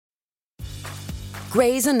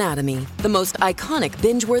Grey's Anatomy, the most iconic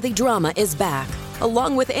binge-worthy drama, is back,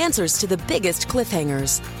 along with answers to the biggest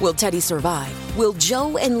cliffhangers. Will Teddy survive? Will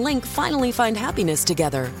Joe and Link finally find happiness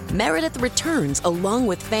together? Meredith returns along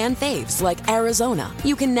with fan faves like Arizona.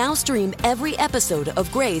 You can now stream every episode of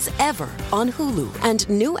Grey's ever on Hulu, and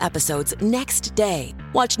new episodes next day.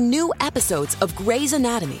 Watch new episodes of Grey's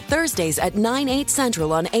Anatomy Thursdays at 9/8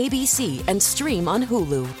 Central on ABC and stream on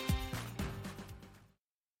Hulu.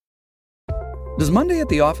 Does Monday at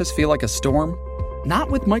the office feel like a storm? Not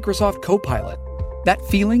with Microsoft Copilot. That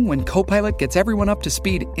feeling when Copilot gets everyone up to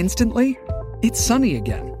speed instantly? It's sunny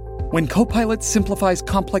again. When Copilot simplifies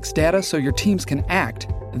complex data so your teams can act,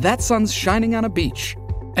 that sun's shining on a beach.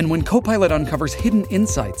 And when Copilot uncovers hidden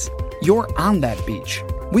insights, you're on that beach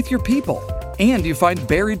with your people, and you find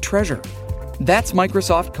buried treasure. That's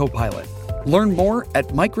Microsoft Copilot. Learn more at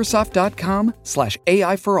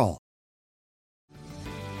Microsoft.com/AI for all.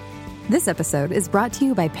 This episode is brought to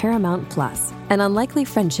you by Paramount Plus. An unlikely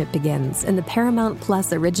friendship begins in the Paramount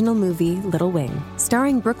Plus original movie Little Wing,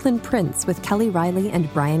 starring Brooklyn Prince with Kelly Riley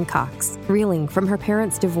and Brian Cox. Reeling from her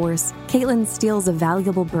parents' divorce, Caitlin steals a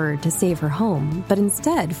valuable bird to save her home, but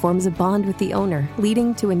instead forms a bond with the owner,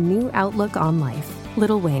 leading to a new outlook on life.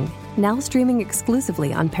 Little Wing, now streaming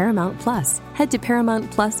exclusively on Paramount Plus. Head to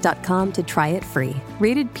ParamountPlus.com to try it free.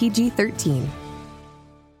 Rated PG-13.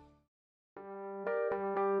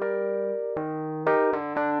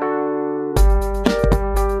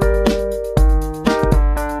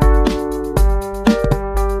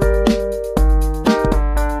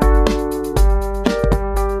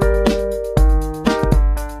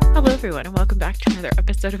 And welcome back to another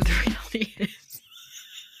episode of The Reality Is.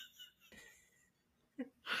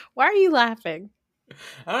 Why are you laughing?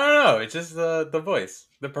 I don't know. It's just the voice,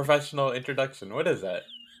 the professional introduction. What is that?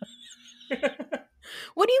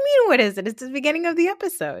 What do you mean, what is it? It's the beginning of the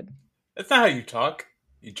episode. That's not how you talk,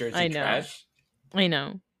 you Jersey I know. trash. I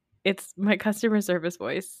know. It's my customer service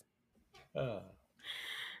voice.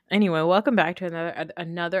 Anyway, welcome back to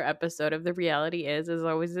another episode of The Reality Is. As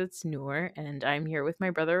always, it's Noor, and I'm here with my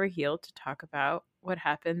brother Raheel to talk about what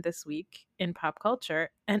happened this week in pop culture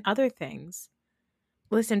and other things.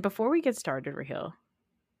 Listen, before we get started, Raheel,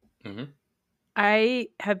 I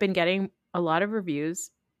have been getting a lot of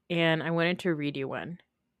reviews, and I wanted to read you one.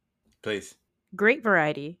 Please. Great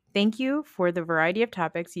variety. Thank you for the variety of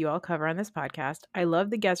topics you all cover on this podcast. I love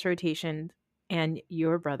the guest rotation and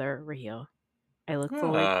your brother Raheel. I look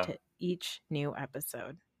forward to each new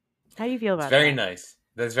episode. How do you feel about that? Very nice.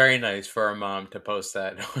 That's very nice for our mom to post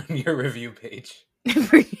that on your review page.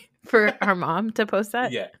 for our mom to post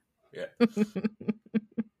that? Yeah.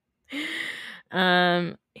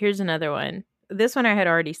 Here's another one. This one I had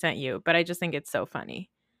already sent you, but I just think it's so funny.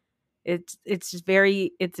 It's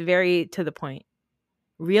very to the point.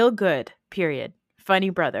 Real good, period. Funny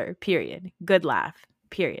brother, period. Good laugh,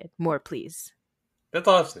 period. More, please. That's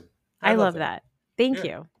awesome. I love that. Thank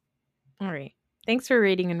you. All right. Thanks for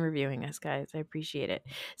rating and reviewing us, guys. I appreciate it.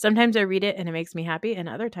 Sometimes I read it and it makes me happy, and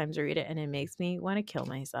other times I read it and it makes me want to kill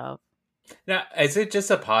myself. Now, is it just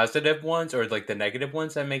the positive ones or like the negative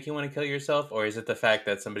ones that make you want to kill yourself? Or is it the fact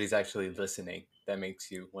that somebody's actually listening that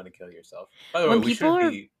makes you want to kill yourself? By the way, we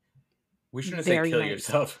shouldn't say kill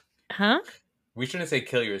yourself. Huh? We shouldn't say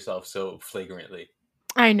kill yourself so flagrantly.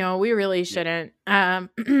 I know, we really shouldn't.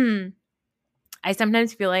 I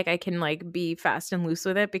sometimes feel like I can like be fast and loose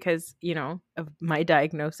with it because, you know, of my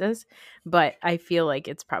diagnosis, but I feel like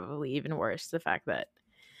it's probably even worse, the fact that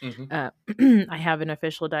I have an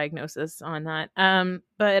official diagnosis on that.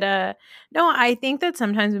 But no, I think that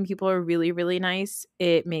sometimes when people are really, really nice,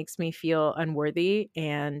 it makes me feel unworthy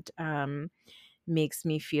and makes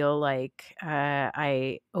me feel like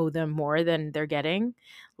I owe them more than they're getting.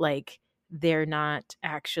 Like they're not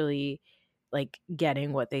actually like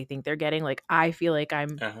getting what they think they're getting. Like I feel like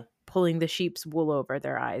I'm pulling the sheep's wool over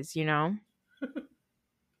their eyes, you know?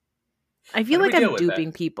 I feel like I'm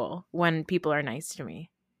duping people when people are nice to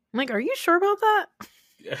me. I'm like, are you sure about that?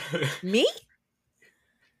 Me?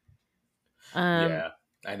 Yeah,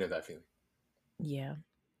 I know that feeling. Yeah.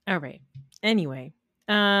 All right. Anyway,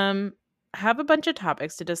 I have a bunch of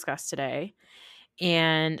topics to discuss today.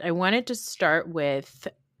 And I wanted to start with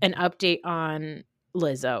an update on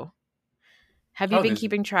Lizzo. Have you been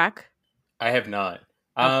keeping track? I have not.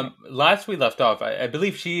 Okay. Last we left off, I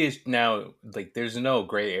believe she is now, like, there's no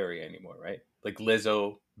gray area anymore, right? Like,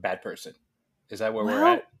 Lizzo, bad person. Is that where we're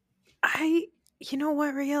at? You know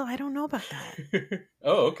what, Raheel? I don't know about that.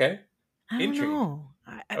 Oh, okay. I don't know.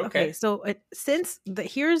 Okay, so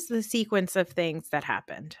here's the sequence of things that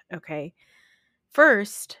happened, okay?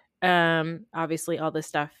 First, obviously all this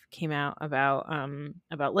stuff came out about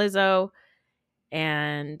Lizzo,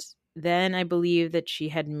 And then I believe that she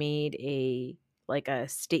had made a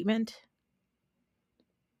statement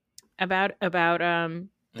about the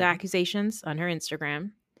accusations on her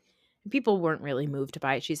Instagram. People weren't really moved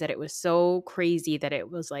by it. She said it was so crazy that it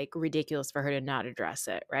was like ridiculous for her to not address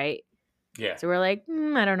it, right? Yeah. So we're like,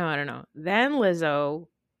 I don't know. Then Lizzo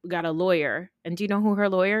got a lawyer. And do you know who her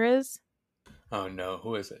lawyer is? Oh, no.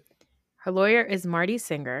 Who is it? Her lawyer is Marty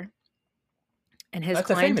Singer. And his That's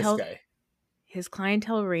a famous guy. His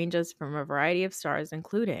clientele ranges from a variety of stars,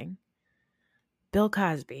 including Bill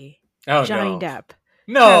Cosby, Johnny Depp,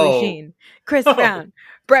 Charlie Sheen, Chris Brown,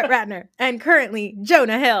 Brett Ratner, and currently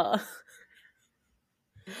Jonah Hill.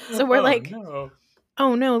 So we're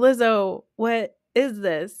oh no, Lizzo, what is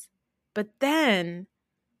this? But then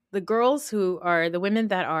the girls who are the women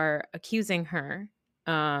that are accusing her,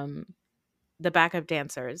 the backup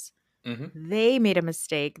dancers, they made a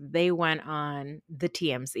mistake. They went on the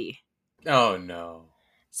TMZ. Oh, no.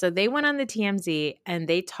 So they went on the TMZ and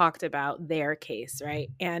they talked about their case, right?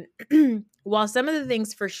 And while some of the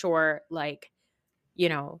things for sure, like,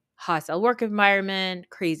 hostile work environment,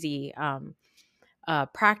 crazy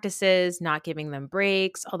practices, not giving them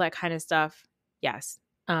breaks, all that kind of stuff, yes.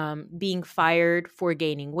 Being fired for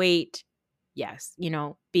gaining weight, yes.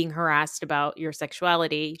 Being harassed about your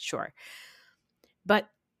sexuality, sure. But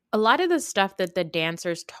a lot of the stuff that the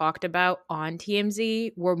dancers talked about on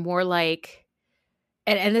TMZ were more like,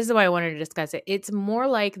 and this is why I wanted to discuss it. It's more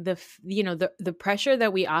like the pressure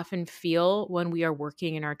that we often feel when we are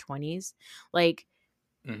working in our 20s. Like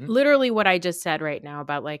literally what I just said right now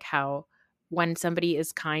about like how when somebody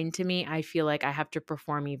is kind to me, I feel like I have to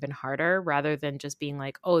perform even harder rather than just being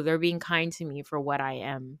like, oh, they're being kind to me for what I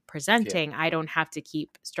am presenting. Yeah. I don't have to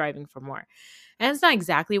keep striving for more. And it's not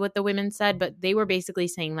exactly what the women said, but they were basically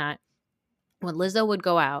saying that when Lizzo would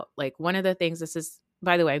go out, like one of the things, this is,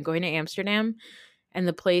 by the way, I'm going to Amsterdam. And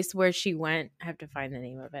the place where she went, I have to find the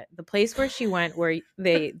name of it. The place where she went, where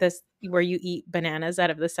where you eat bananas out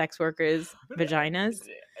of the sex workers' vaginas.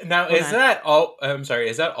 Now, is that all? I'm sorry.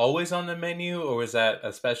 Is that always on the menu, or is that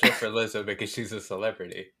a special for Lizzo because she's a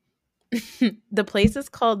celebrity? The place is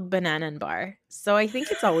called Bananenbar, so I think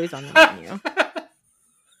it's always on the menu.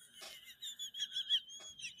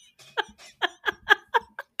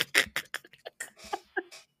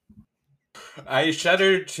 I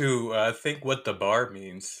shudder to think what the bar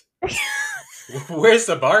means. Where's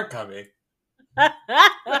the bar coming?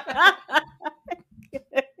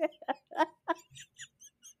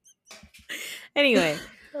 Anyway,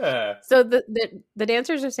 so the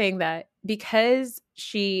dancers are saying that because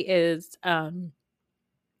she is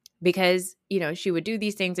because she would do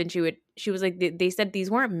these things and she was like, they said these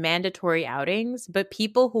weren't mandatory outings, but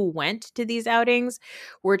people who went to these outings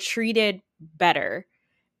were treated better.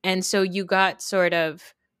 And so you got sort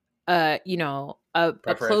of, a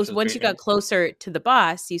close, once you got closer to the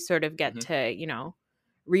boss, you sort of get to,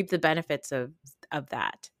 reap the benefits of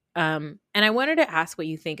that. And I wanted to ask what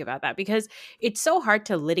you think about that, because it's so hard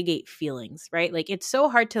to litigate feelings, right? Like it's so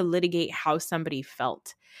hard to litigate how somebody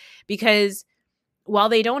felt, because while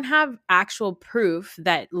they don't have actual proof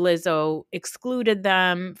that Lizzo excluded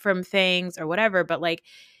them from things or whatever, but like,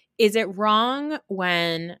 is it wrong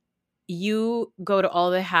when you go to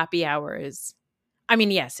all the happy hours? I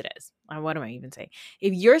mean, yes, it is. What am I even saying?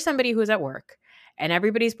 If you're somebody who's at work and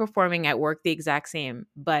everybody's performing at work the exact same,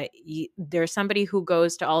 but there's somebody who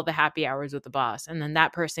goes to all the happy hours with the boss and then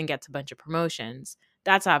that person gets a bunch of promotions,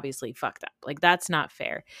 that's obviously fucked up. Like, that's not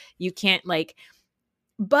fair. You can't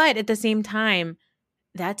but at the same time,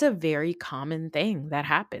 that's a very common thing that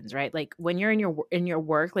happens, right? Like when you're in your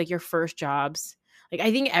work, like your first jobs, like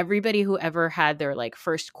I think everybody who ever had their like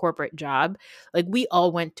first corporate job, like we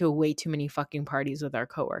all went to way too many fucking parties with our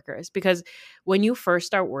coworkers, because when you first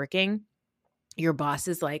start working, your boss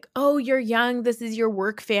is like, oh, you're young. This is your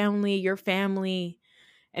work family, your family.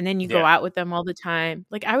 And then you go out with them all the time.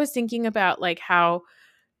 Like I was thinking about like how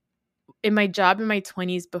in my job in my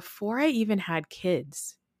 20s, before I even had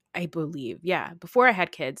kids, I believe. Yeah. Before I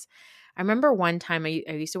had kids, I remember one time I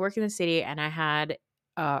used to work in the city and I had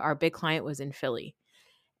our big client was in Philly,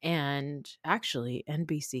 and actually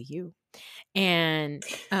NBCU, and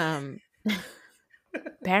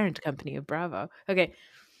parent company of Bravo. Okay.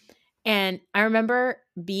 And I remember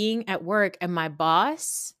being at work and my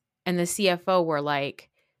boss and the CFO were like,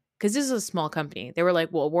 because this is a small company, they were like,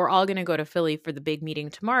 well, we're all going to go to Philly for the big meeting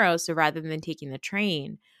tomorrow. So rather than taking the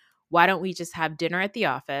train, why don't we just have dinner at the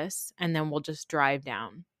office and then we'll just drive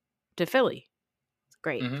down to Philly?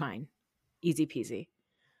 Great, fine. Easy peasy.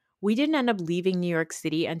 We didn't end up leaving New York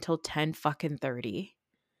City until 10 fucking 30.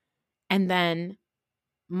 And then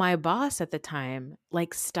my boss at the time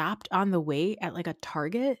like stopped on the way at like a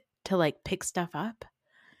Target to like pick stuff up.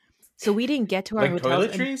 So we didn't get to our like hotels.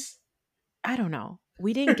 toiletries? I don't know.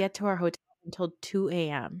 We didn't get to our hotel until 2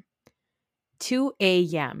 a.m. 2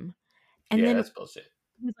 a.m. And Yeah, then that's bullshit.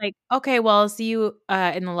 he was like, okay, well, I'll see you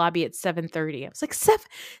in the lobby at 7:30. I was like,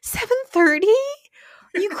 7:30?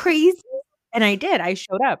 Are you crazy? And I did. I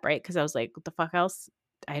showed up, right? Because I was like, what the fuck else?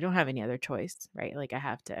 I don't have any other choice, right? Like I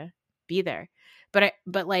have to be there. But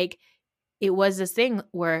like it was this thing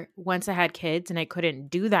where once I had kids and I couldn't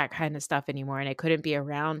do that kind of stuff anymore and I couldn't be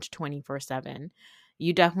around 24/7,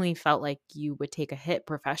 you definitely felt like you would take a hit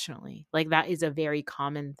professionally. Like that is a very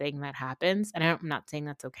common thing that happens. And I'm not saying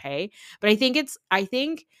that's okay, but I think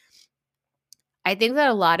that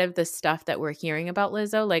a lot of the stuff that we're hearing about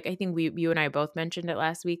Lizzo, like I think you and I both mentioned it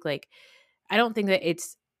last week, like I don't think that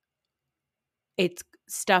it's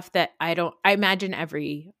stuff that I imagine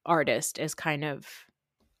every artist is kind of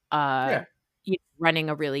Yeah. running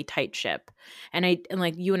a really tight ship. And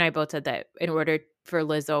like you and I both said that in order for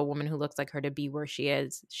Lizzo, a woman who looks like her, to be where she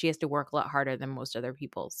is, she has to work a lot harder than most other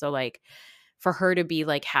people. So like for her to be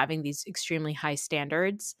like having these extremely high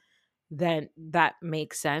standards, then that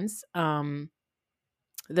makes sense. The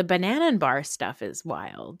Bananenbar stuff is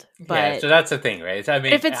wild. But yeah, so that's the thing, right? I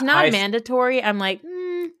mean, if it's not mandatory, I'm like,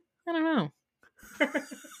 I don't know.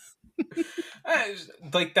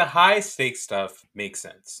 Like the high stakes stuff makes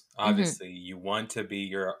sense. Obviously, you want to be,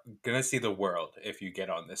 you're gonna see the world if you get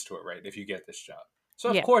on this tour, right? If you get this job, so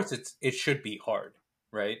of course it should be hard,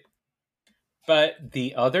 right? But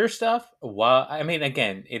the other stuff, while I mean,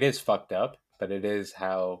 again, it is fucked up, but it is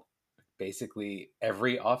how basically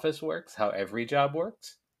every office works, how every job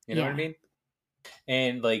works. You know what I mean?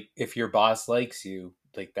 And like, if your boss likes you,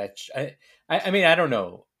 like that. I mean, I don't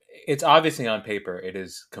know. It's obviously on paper, it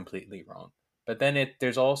is completely wrong. But then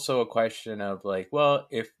there's also a question of like, well,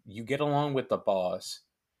 if you get along with the boss,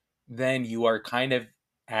 then you are kind of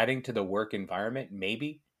adding to the work environment.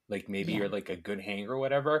 Maybe, like maybe you're like a good hanger or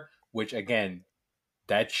whatever. Which again,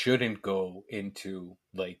 that shouldn't go into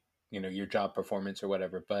like your job performance or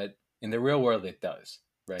whatever. But in the real world, it does,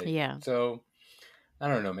 right? Yeah. So I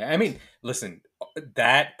don't know, man. I mean, listen,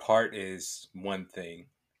 that part is one thing.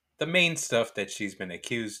 The main stuff that she's been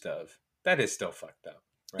accused of, that is still fucked up,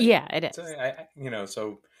 right? Yeah, it is. So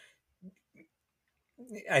so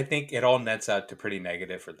I think it all nets out to pretty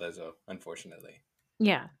negative for Lizzo, unfortunately.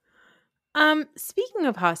 Yeah. Speaking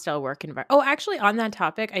of hostile work environment, actually on that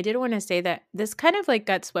topic, I did want to say that this kind of like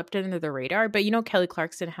got swept under the radar, but Kelly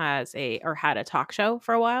Clarkson had a talk show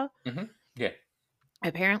for a while. Mm-hmm. Yeah.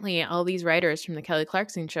 Apparently all these writers from the Kelly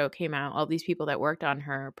Clarkson show came out, all these people that worked on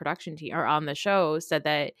her production team or on the show said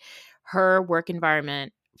that her work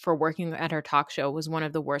environment for working at her talk show was one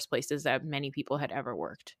of the worst places that many people had ever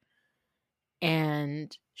worked.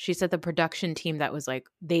 And she said the production team that was like,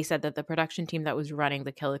 they said that the production team that was running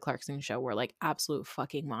the Kelly Clarkson show were like absolute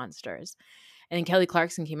fucking monsters. And then Kelly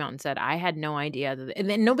Clarkson came out and said, I had no idea and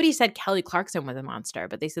then nobody said Kelly Clarkson was a monster,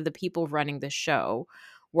 but they said the people running the show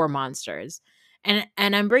were monsters. And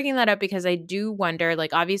I'm bringing that up because I do wonder,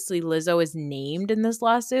 like, obviously Lizzo is named in this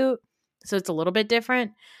lawsuit, so it's a little bit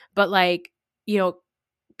different. But like, there's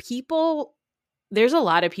a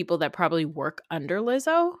lot of people that probably work under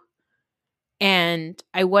Lizzo. And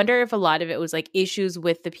I wonder if a lot of it was like issues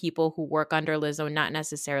with the people who work under Lizzo, not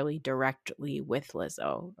necessarily directly with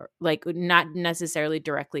Lizzo, or like not necessarily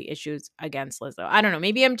directly issues against Lizzo. I don't know.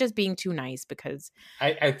 Maybe I'm just being too nice because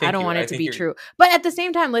I don't want it to be true. But at the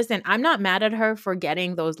same time, listen, I'm not mad at her for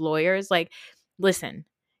getting those lawyers. Like, listen,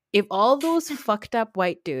 if all those fucked up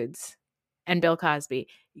white dudes and Bill Cosby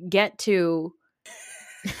get to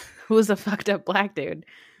who's a fucked up black dude,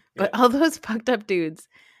 but all those fucked up dudes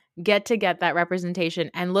get that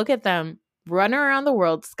representation and look at them run around the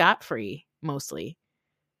world scot-free mostly,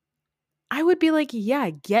 I would be like, yeah,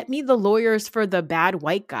 get me the lawyers for the bad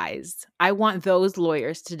white guys. I want those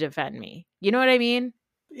lawyers to defend me. You know what I mean?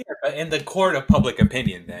 Yeah, but in the court of public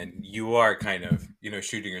opinion, then you are kind of,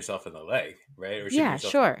 shooting yourself in the leg, right? Or yeah,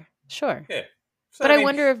 sure. Yeah. So, but I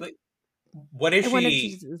wonder if like, what if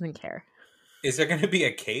she just doesn't care? Is there going to be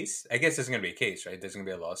a case? I guess there's going to be a case, right? There's going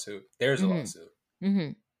to be a lawsuit. There's a lawsuit.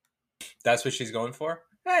 Mm-hmm. That's what she's going for?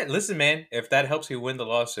 Hey, listen, man, if that helps you win the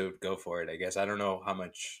lawsuit, go for it, I guess. I don't know how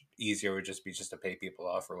much easier it would just be to pay people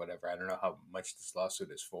off or whatever. I don't know how much this lawsuit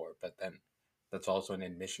is for, but then that's also an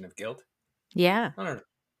admission of guilt. Yeah. I don't know.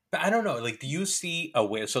 But I don't know. Like, do you see a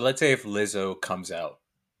way? So let's say if Lizzo comes out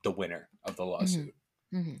the winner of the lawsuit,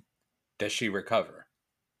 does she recover?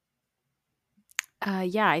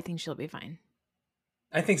 Yeah, I think she'll be fine.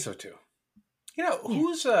 I think so too.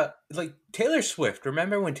 who's like Taylor Swift?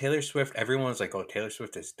 Remember when Taylor Swift, everyone was like, "Oh, Taylor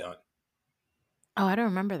Swift is done." Oh, I don't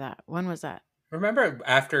remember that. When was that? Remember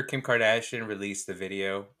after Kim Kardashian released the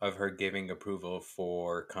video of her giving approval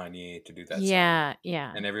for Kanye to do that song, Yeah.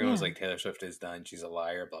 and everyone was like, "Taylor Swift is done. She's a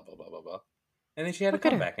liar." Blah blah blah blah blah. And then she had a Look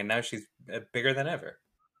at her. comeback, and now she's bigger than ever.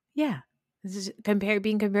 Yeah, this is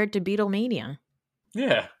being compared to Beatlemania.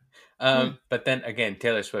 Yeah. But then again,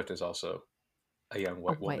 Taylor Swift is also a young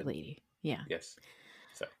white woman. White lady. Yeah. Yes.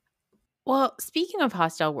 So. Well, speaking of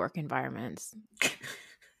hostile work environments,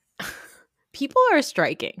 people are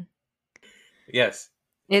striking. Yes.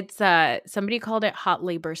 It's somebody called it hot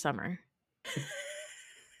labor summer.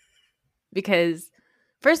 Because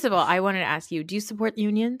first of all, I wanted to ask you, do you support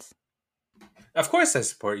unions? Of course I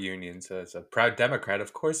support unions. As a proud Democrat,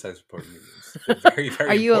 of course I support unions. They're very, very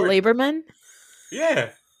Are you important. a laborman?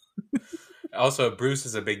 Yeah. Also, Bruce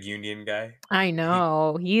is a big union guy. I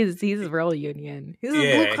know. He's a real union. He's a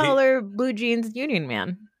blue collar, blue jeans union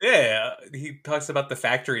man. Yeah. He talks about the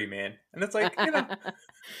factory man. And it's like,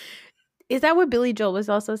 Is that what Billy Joel was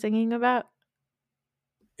also singing about?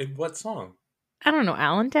 In what song? I don't know.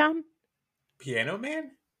 Allentown? Piano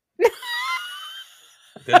Man?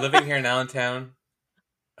 They're living here in Allentown.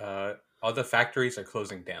 All the factories are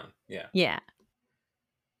closing down. Yeah. Yeah.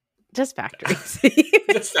 Just factories.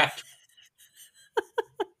 Just factories.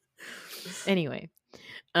 Anyway.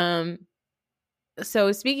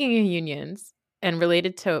 So speaking of unions and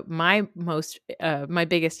related to my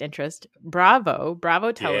biggest interest, Bravo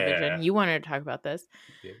Television. Yeah. You wanted to talk about this.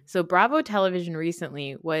 Yeah. So Bravo Television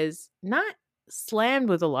recently was not slammed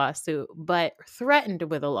with a lawsuit, but threatened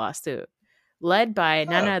with a lawsuit led by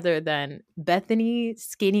none other than Bethany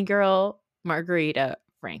Skinny Girl Margarita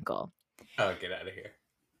Frankel. Oh, get out of here.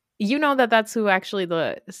 You know that's who actually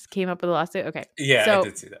came up with the lawsuit? Okay. Yeah, I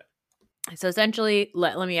did see that. So essentially,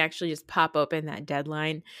 let me actually just pop open that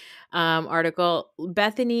Deadline article.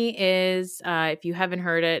 Bethany is, if you haven't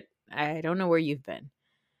heard it, I don't know where you've been,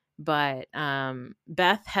 but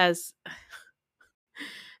Beth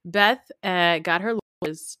got her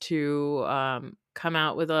lawyers to come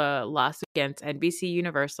out with a lawsuit against NBC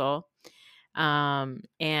Universal,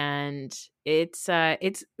 and it's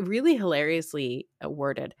really hilariously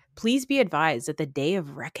worded. Please be advised that the day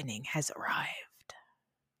of reckoning has arrived.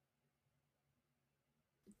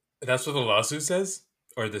 That's what the lawsuit says?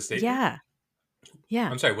 Or the statement? Yeah.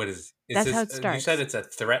 I'm sorry, what is That's this? how it starts. You said it's a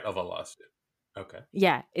threat of a lawsuit. Okay.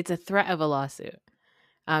 Yeah, it's a threat of a lawsuit.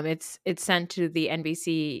 It's sent to the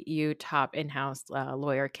NBCU top in-house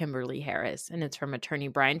lawyer Kimberly Harris, and it's from attorney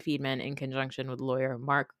Brian Feedman in conjunction with lawyer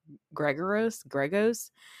Mark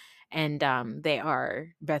Gregos, and they are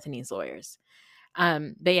Bethany's lawyers.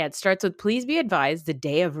 But yeah, it starts with, please be advised the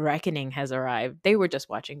day of reckoning has arrived. They were just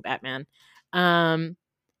watching Batman.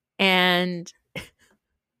 And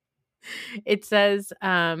it says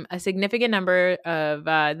a significant number of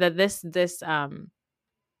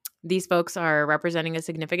these folks are representing a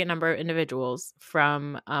significant number of individuals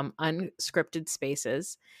from unscripted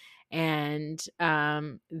spaces, and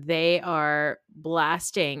they are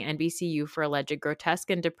blasting NBCU for alleged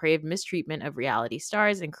grotesque and depraved mistreatment of reality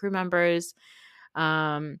stars and crew members.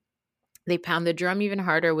 They pound the drum even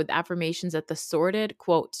harder with affirmations that the sordid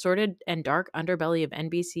and dark underbelly of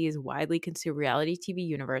NBC's widely consumed reality TV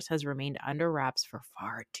universe has remained under wraps for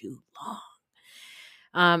far too long.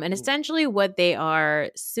 And essentially what they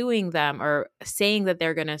are suing them, or saying that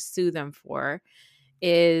they're going to sue them for,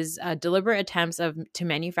 is deliberate attempts to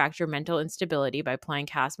manufacture mental instability by plying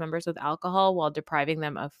cast members with alcohol while depriving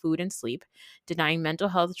them of food and sleep, denying mental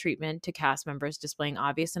health treatment to cast members displaying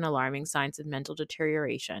obvious and alarming signs of mental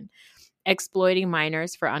deterioration, exploiting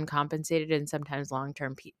minors for uncompensated and sometimes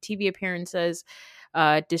long-term TV appearances,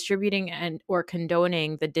 distributing or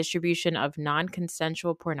condoning the distribution of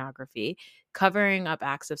non-consensual pornography, covering up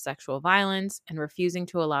acts of sexual violence, and refusing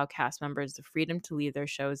to allow cast members the freedom to leave their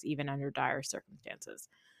shows even under dire circumstances.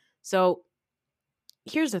 So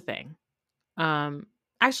here's the thing.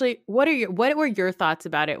 Actually, what were your thoughts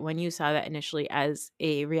about it when you saw that initially as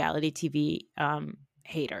a reality TV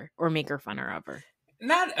hater or maker funner of her?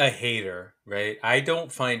 Not a hater, right? I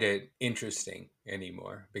don't find it interesting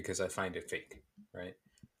anymore because I find it fake, right?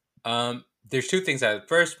 There's two things.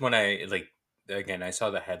 First, when I saw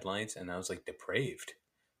the headlines and I was like, depraved,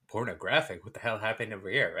 pornographic. What the hell happened over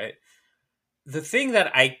here, right? The thing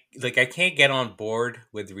that I can't get on board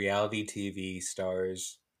with reality TV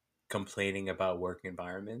stars complaining about work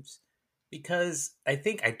environments, because I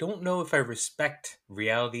don't know if I respect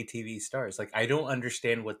reality TV stars. Like, I don't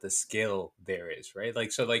understand what the skill there is, right?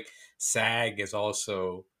 SAG is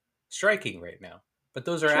also striking right now. But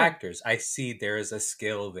those are actors. I see there is a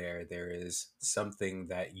skill there. There is something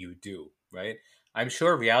that you do, right? I'm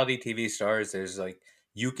sure reality TV stars, there's like,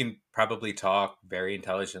 you can probably talk very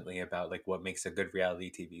intelligently about like what makes a good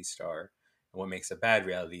reality TV star and what makes a bad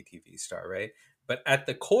reality TV star, right? But at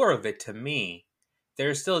the core of it, to me,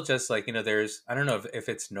 there's still just like, there's, I don't know if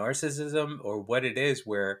it's narcissism or what it is,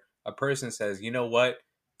 where a person says, you know what?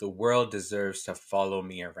 The world deserves to follow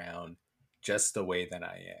me around just the way that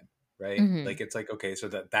I am, right? Mm-hmm. Like, it's like, okay, so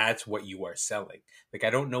that's what you are selling. Like, I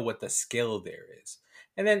don't know what the skill there is.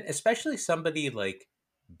 And then especially somebody like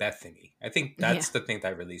Bethany, I think Yeah. that's the thing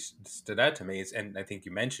that really stood out to me is, and I think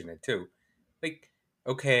you mentioned it too, like,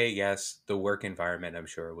 okay, yes, the work environment, I'm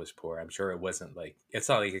sure, was poor. I'm sure it wasn't like, it's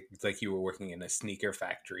not like it's like you were working in a sneaker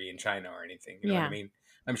factory in China or anything, you know what I Yeah. mean?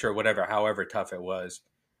 I'm sure however tough it was,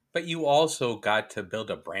 but you also got to build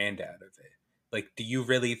a brand out of it. Like, do you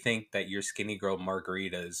really think that your skinny girl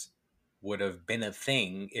margaritas would have been a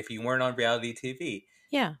thing if you weren't on reality TV?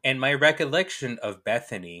 Yeah. And my recollection of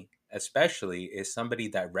Bethany, especially, is somebody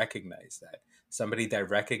that recognized that. Somebody that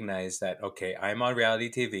recognized that, okay, I'm on reality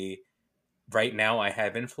TV. Right now, I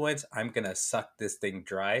have influence. I'm going to suck this thing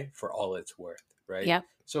dry for all it's worth, right? Yep.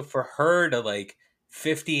 So for her to, like,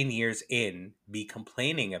 15 years in, be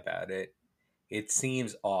complaining about it, it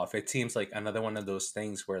seems off. It seems like another one of those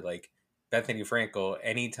things where, like, Bethany Frankel,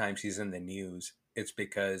 anytime she's in the news, it's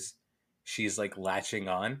because she's like latching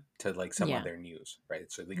on to like some Yeah. other news, right?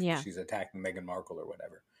 So like Yeah. she's attacking Meghan Markle or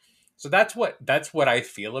whatever. So that's what I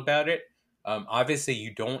feel about it. Obviously,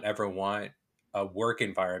 you don't ever want a work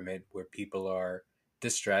environment where people are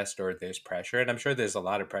distressed or there's pressure, and I'm sure there's a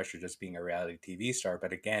lot of pressure just being a reality TV star.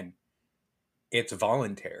 But again, it's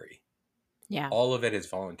voluntary. Yeah. All of it is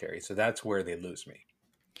voluntary. So that's where they lose me.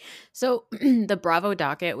 So the Bravo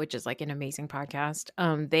Docket, which is like an amazing podcast,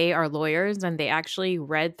 they are lawyers and they actually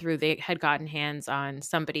read through, they had gotten hands on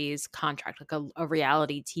somebody's contract, like a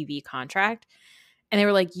reality TV contract. And they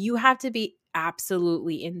were like, you have to be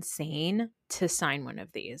absolutely insane to sign one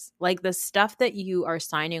of these. Like the stuff that you are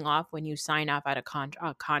signing off when you sign off at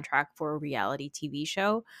a contract for a reality TV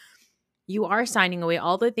show, you are signing away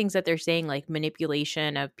all the things that they're saying, like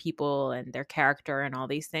manipulation of people and their character and all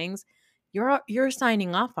these things. You're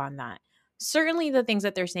signing off on that. Certainly the things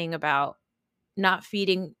that they're saying about not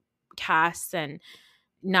feeding casts and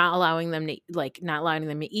not allowing them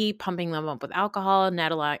to eat, pumping them up with alcohol,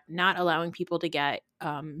 not allowing people to get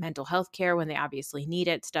mental health care when they obviously need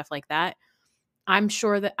it, stuff like that. I'm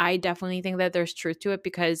sure that I definitely think that there's truth to it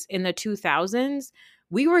because in the 2000s,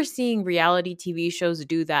 we were seeing reality TV shows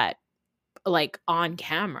do that like on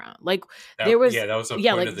camera. Like there was That was the point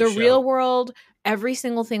like of the the real show. world, every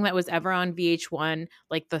single thing that was ever on VH1,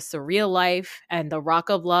 like the Surreal Life and the Rock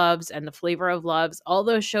of Loves and the Flavor of Loves, all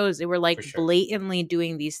those shows, they were like For sure. blatantly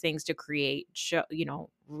doing these things to create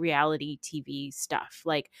reality TV stuff,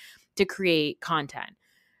 like to create content.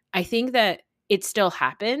 I think that it still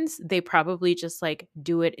happens. They probably just like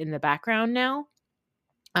do it in the background now.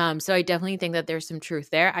 So I definitely think that there's some truth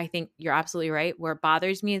there. I think you're absolutely right. Where it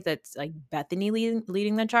bothers me is that's like Bethany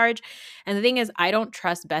leading the charge. And the thing is, I don't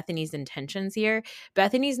trust Bethany's intentions here.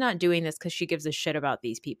 Bethany's not doing this because she gives a shit about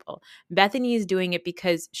these people. Bethany is doing it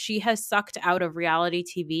because she has sucked out of reality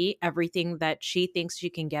TV everything that she thinks she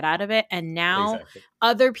can get out of it. And now Exactly.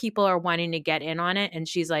 other people are wanting to get in on it. And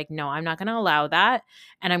she's like, no, I'm not going to allow that.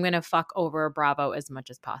 And I'm going to fuck over Bravo as much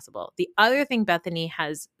as possible. The other thing Bethany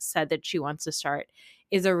has said that she wants to start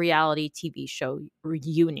is a reality TV show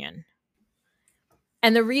reunion.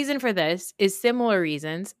 And the reason for this is similar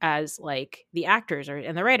reasons as like the actors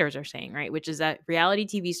and the writers are saying, right? Which is that reality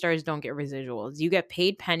TV stars don't get residuals. You get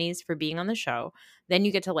paid pennies for being on the show. Then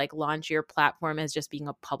you get to like launch your platform as just being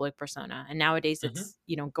a public persona. And nowadays it's,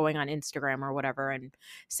 going on Instagram or whatever and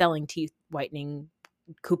selling teeth whitening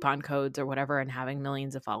coupon codes or whatever and having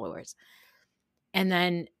millions of followers. And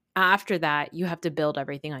then after that, you have to build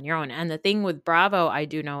everything on your own. And the thing with Bravo, I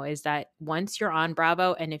do know, is that once you're on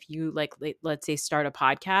Bravo, and if you like, let's say start a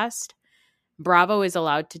podcast, Bravo is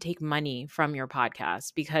allowed to take money from your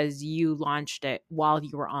podcast because you launched it while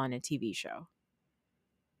you were on a TV show.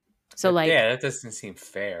 So that doesn't seem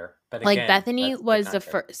fair. But like again, Bethany that's the was the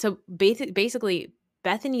contract. first. So basically,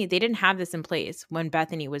 Bethany, they didn't have this in place when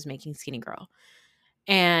Bethany was making Skinny Girl.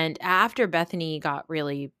 And after Bethany got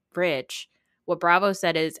really rich, what Bravo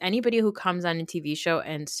said is anybody who comes on a TV show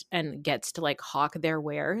and gets to like hawk their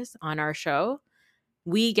wares on our show,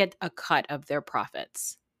 we get a cut of their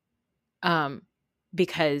profits.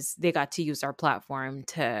 Because they got to use our platform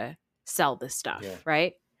to sell this stuff,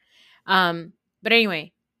 right? But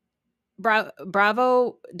anyway,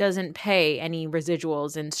 Bravo doesn't pay any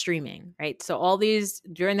residuals in streaming, right? So all these,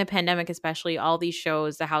 during the pandemic especially, all these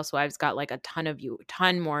shows, The Housewives got like a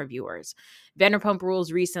ton more viewers. Vanderpump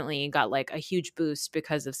Rules recently got like a huge boost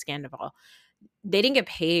because of Scandal. They didn't get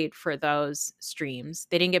paid for those streams.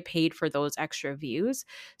 They didn't get paid for those extra views.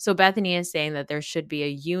 So Bethany is saying that there should be a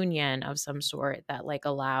union of some sort that like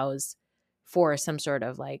allows for some sort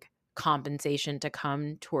of like compensation to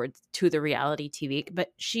come to the reality TV.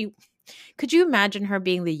 But could you imagine her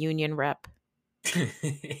being the union rep?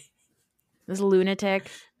 This lunatic.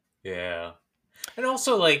 Yeah. And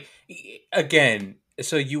also, like, again,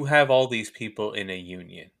 so you have all these people in a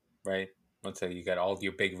union, right? Let's say you got all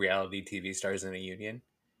your big reality TV stars in a union.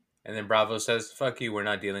 And then Bravo says, fuck you, we're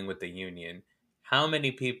not dealing with the union. How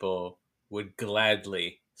many people would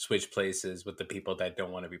gladly switch places with the people that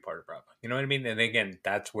don't want to be part of Bravo? You know what I mean? And again,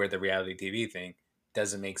 that's where the reality TV thing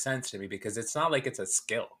doesn't make sense to me, because it's not like it's a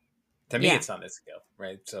skill. To me, it's not a skill,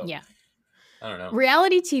 right? So, yeah. I don't know.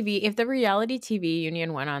 Reality TV, if the reality TV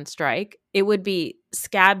union went on strike, it would be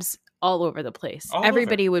scabs all over the place.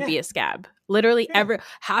 Everybody would be a scab. Literally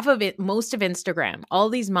half of it, most of Instagram, all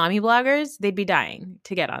these mommy bloggers, they'd be dying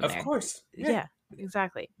to get on there. Of course. Yeah,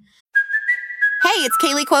 exactly. Hey, it's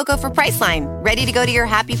Kaylee Cuoco for Priceline. Ready to go to your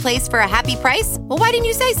happy place for a happy price? Well, why didn't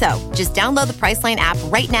you say so? Just download the Priceline app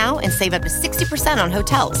right now and save up to 60% on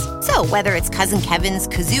hotels. So whether it's Cousin Kevin's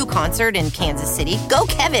Kazoo Concert in Kansas City, go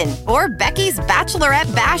Kevin, or Becky's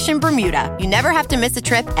Bachelorette Bash in Bermuda, you never have to miss a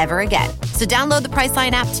trip ever again. So download the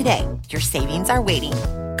Priceline app today. Your savings are waiting.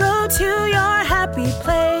 Go to your happy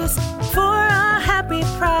place for a happy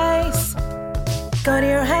price. Go to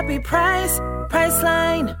your happy price,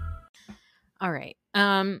 Priceline. All right.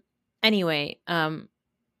 Anyway,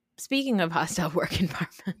 speaking of hostile work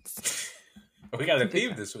environments. We got a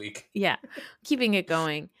theme this week. Yeah. Keeping it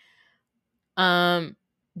going.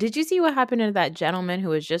 Did you see what happened to that gentleman who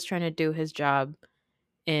was just trying to do his job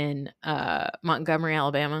in Montgomery,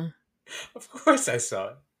 Alabama? Of course I saw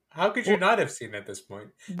it. How could you not have seen it at this point?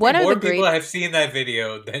 More people have seen that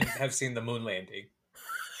video than have seen the moon landing.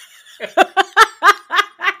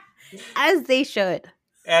 As they should.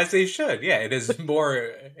 As they should, yeah. It is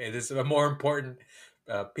a more important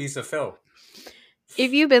piece of film.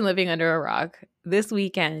 If you've been living under a rock, this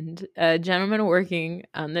weekend, a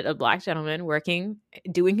black gentleman working,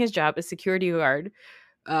 doing his job as security guard,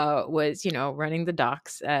 was, running the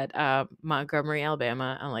docks at Montgomery,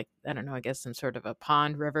 Alabama, on I don't know, I guess some sort of a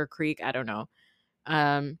pond, river, creek, I don't know.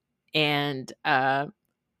 And a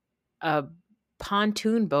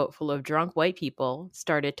pontoon boat full of drunk white people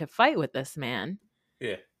started to fight with this man.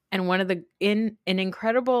 Yeah. And in an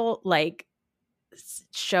incredible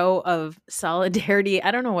show of solidarity, I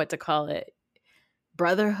don't know what to call it,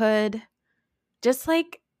 brotherhood, just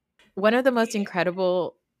one of the most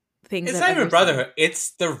incredible things. It's not even brotherhood.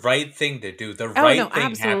 It's the right thing to do. The right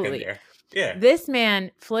thing happened there. Yeah. This man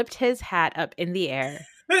flipped his hat up in the air.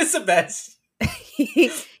 It's the best.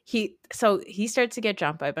 he starts to get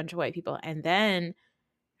jumped by a bunch of white people, and then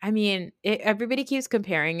everybody keeps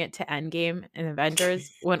comparing it to Endgame and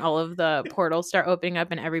Avengers when all of the portals start opening up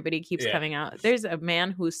and everybody keeps coming out. There's a man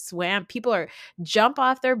who swam. People jump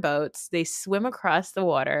off their boats. They swim across the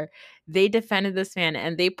water. They defended this man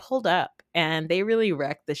and they pulled up and they really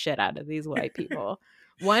wrecked the shit out of these white people.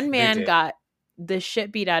 One man got the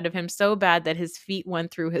shit beat out of him so bad that his feet went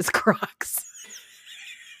through his Crocs.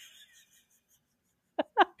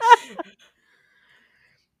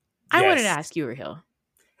 I wanted to ask you, Raheel.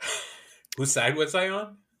 Whose side was I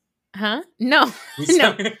on? Huh? No.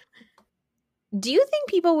 No. Do you think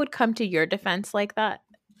people would come to your defense like that?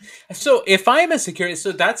 So if I'm a security,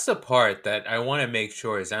 so that's the part that I want to make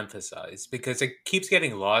sure is emphasized, because it keeps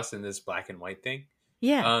getting lost in this black and white thing.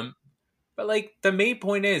 Yeah. But the main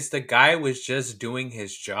point is the guy was just doing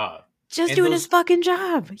his job. Just doing his fucking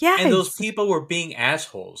job. Yes. And those people were being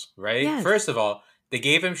assholes, right? Yes. First of all, they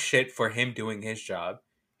gave him shit for him doing his job.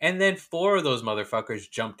 And then 4 of those motherfuckers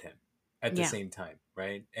jumped him at the same time,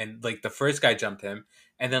 right? And the first guy jumped him,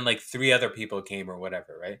 and then 3 other people came or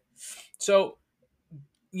whatever, right? So,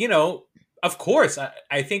 of course,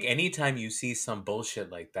 I think anytime you see some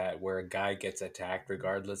bullshit like that where a guy gets attacked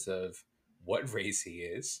regardless of what race he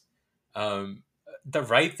is, the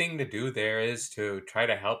right thing to do there is to try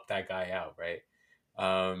to help that guy out, right?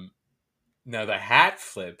 Now, the hat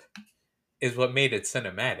flip is what made it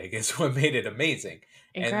cinematic. It's what made it amazing.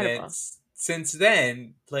 Incredible. And then since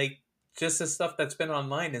then, just the stuff that's been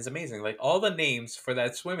online is amazing. All the names for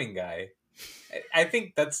that swimming guy, I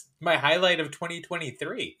think that's my highlight of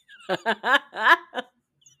 2023.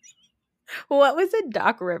 What was it?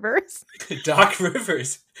 Doc Rivers? Doc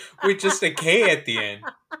Rivers with just a K at the end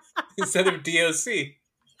instead of DOC.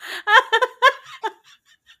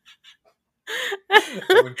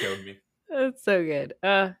 That would kill me. That's so good.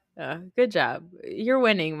 Good job. You're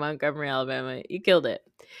winning, Montgomery, Alabama. You killed it.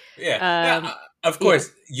 Yeah. Of course,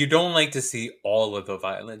 you don't like to see all of the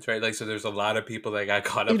violence, right? Like, so there's a lot of people that got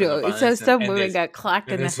caught up in the violence. So some women got clocked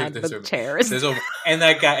in the head with chairs. And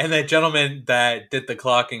that gentleman that did the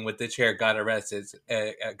clocking with the chair got arrested,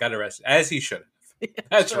 as he should have.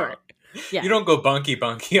 That's right. Yeah. You don't go bunky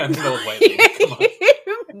on an old white lady. Come on.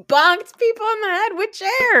 Bonked people in the head with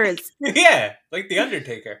chairs. Yeah, like The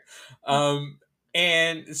Undertaker.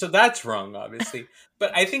 And so that's wrong, obviously.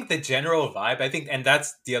 But I think the general vibe, and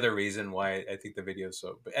that's the other reason why I think the video is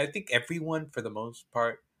so... But I think everyone, for the most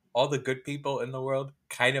part, all the good people in the world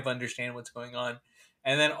kind of understand what's going on.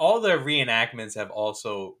 And then all the reenactments have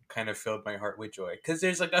also kind of filled my heart with joy. Because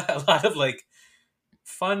there's like a lot of like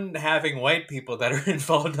fun-having white people that are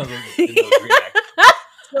involved in those reenactments.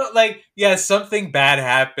 So, like, yeah, something bad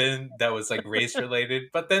happened that was like race related,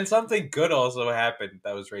 but then something good also happened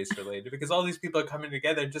that was race related because all these people are coming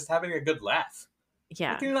together and just having a good laugh.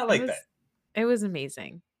 Yeah, I do not like that. It was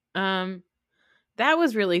amazing. That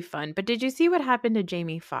was really fun. But did you see what happened to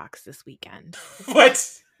Jamie Foxx this weekend?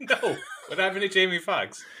 What? No. What happened to Jamie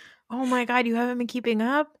Foxx? Oh my God, you haven't been keeping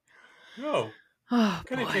up? No. Oh, what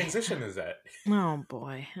kind of transition is that? Oh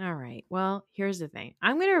boy. All right. Well, here's the thing.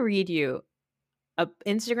 I'm going to read you a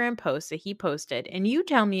Instagram post that he posted, and you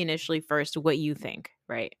tell me initially first what you think,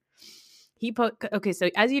 right? Okay, so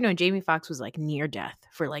as you know, Jamie Foxx was like near death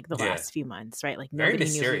for like the last few months, right? Like nobody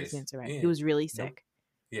knew he was going to survive. He was really sick.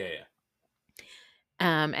 Yeah.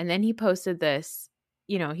 And then he posted this,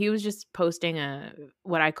 he was just posting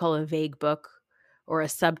what I call a vague book or a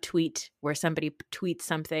subtweet where somebody tweets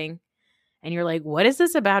something and you're like, what is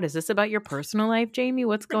this about? Is this about your personal life, Jamie?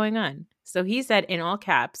 What's going on? So he said in all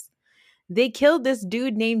caps, they killed this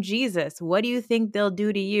dude named Jesus. What do you think they'll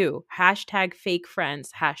do to you? #fake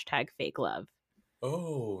friends, #fake love.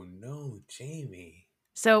 Oh, no, Jamie.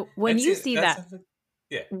 So when you see that,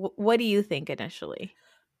 what do you think initially?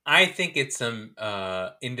 I think it's some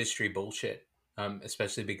industry bullshit,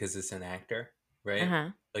 especially because it's an actor, right? Uh-huh.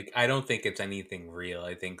 Like, I don't think it's anything real.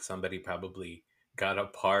 I think somebody probably got a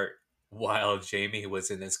part while Jamie was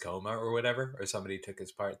in his coma or whatever, or somebody took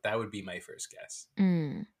his part. That would be my first guess.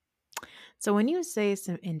 So when you say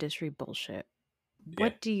some industry bullshit,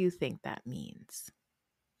 what do you think that means?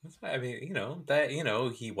 I mean,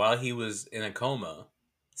 while he was in a coma,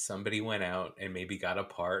 somebody went out and maybe got a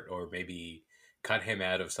part or maybe cut him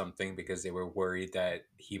out of something because they were worried that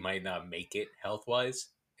he might not make it health-wise,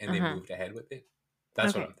 and they moved ahead with it.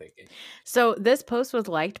 That's what I'm thinking. So this post was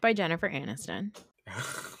liked by Jennifer Aniston.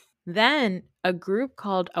 Then a group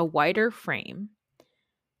called A Wider Frame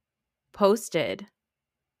posted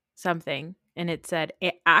something, and it said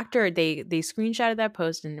they screenshotted that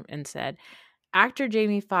post and said, actor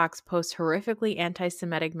Jamie Foxx posts horrifically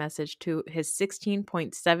anti-Semitic message to his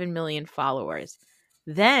 16.7 million followers.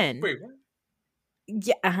 Then wait, what?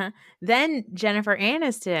 Then Jennifer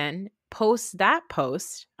Aniston posts that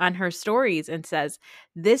post on her stories and says,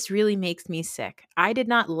 this really makes me sick. I did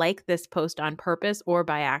not like this post on purpose or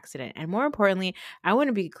by accident. And more importantly, I want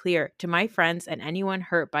to be clear to my friends and anyone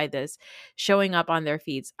hurt by this showing up on their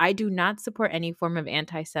feeds. I do not support any form of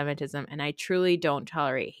anti-Semitism, and I truly don't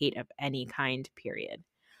tolerate hate of any kind, period.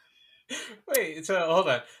 Wait, so hold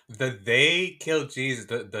on. They killed Jesus,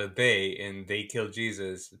 they killed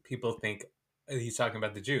Jesus. People think he's talking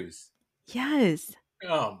about the Jews. Yes.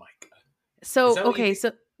 Oh my God. So,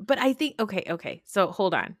 but I think, so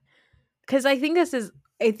hold on. Because I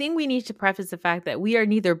think we need to preface the fact that we are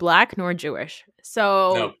neither Black nor Jewish.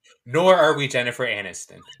 So. No, nor are we Jennifer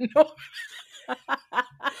Aniston. No.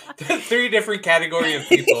 3 different category of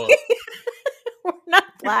people. We're not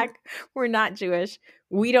Black. We're not Jewish.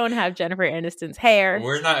 We don't have Jennifer Aniston's hair.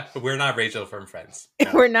 We're not Rachel from Friends. No.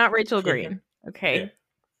 We're not Rachel Green. Okay. Yeah.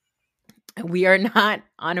 We are not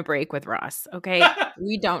on a break with Ross, okay?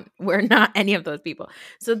 We're not any of those people.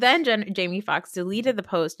 So then Jamie Foxx deleted the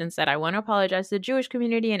post and said, I want to apologize to the Jewish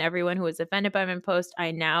community and everyone who was offended by my post.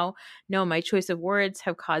 I now know my choice of words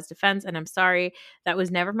have caused offense, and I'm sorry. That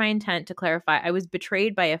was never my intent. To clarify, I was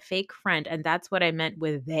betrayed by a fake friend, and that's what I meant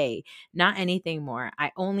with they, not anything more.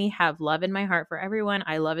 I only have love in my heart for everyone.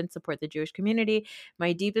 I love and support the Jewish community.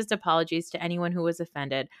 My deepest apologies to anyone who was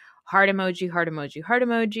offended. Heart emoji, heart emoji, heart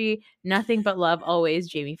emoji. Nothing but love always,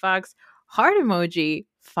 Jamie Foxx. Heart emoji,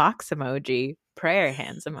 Fox emoji, prayer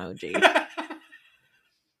hands emoji.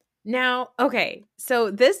 Now, okay,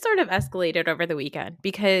 so this sort of escalated over the weekend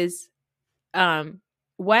because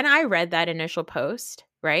when I read that initial post,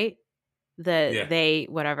 right? They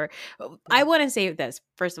whatever. I want to say this.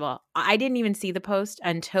 First of all, I didn't even see the post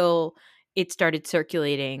until it started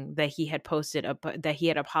circulating that he had posted that he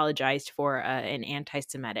had apologized for an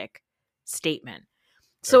anti-Semitic statement.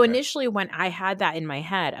 So initially, when I had that in my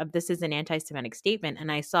head of this is an anti-Semitic statement,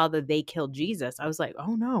 and I saw that they killed Jesus, I was like,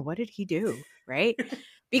 oh no, what did he do? Right?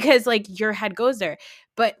 Because like your head goes there.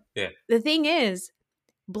 But the thing is,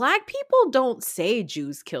 Black people don't say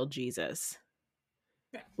Jews killed Jesus.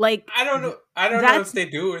 Like I don't know if they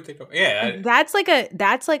do or they don't. Yeah, that's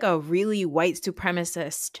like a really white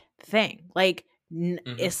supremacist thing. Like in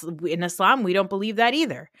Islam, we don't believe that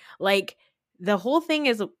either. Like the whole thing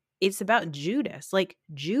is. It's about Judas. Like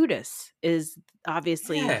Judas is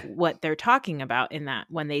obviously what they're talking about in that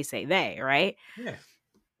when they say they, right? Yeah.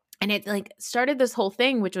 And it like started this whole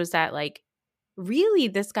thing, which was that like really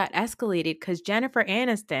this got escalated because Jennifer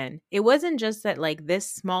Aniston, it wasn't just that like this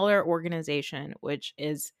smaller organization, which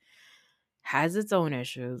has its own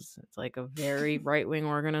issues. It's like a very right-wing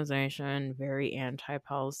organization, very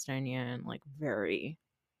anti-Palestinian, like very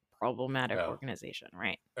problematic organization,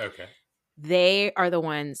 right? Okay. They are the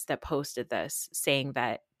ones that posted this saying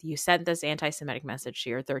that you sent this anti-Semitic message to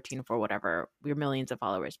your 13 for whatever, your millions of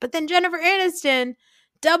followers. But then Jennifer Aniston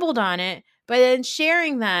doubled on it by then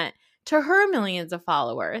sharing that to her millions of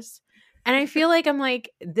followers. And I feel like I'm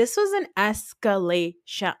like, this was an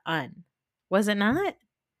escalation. Was it not?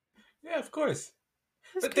 Yeah, of course.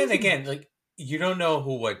 But crazy. Then again, like, you don't know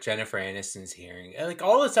what Jennifer Aniston's hearing. And, like,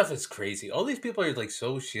 all this stuff is crazy. All these people are, like,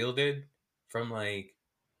 so shielded from, like,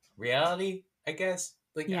 reality, I guess.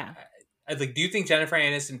 Like, yeah. Like, do you think Jennifer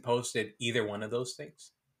Aniston posted either one of those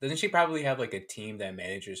things? Doesn't she probably have like a team that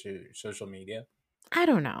manages her social media? I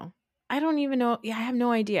don't know. I don't even know. Yeah, I have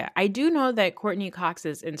no idea. I do know that Courtney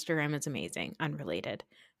Cox's Instagram is amazing, unrelated,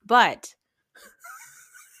 but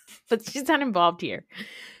she's not involved here.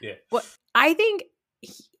 Yeah. Well, I think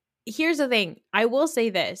here's the thing. I will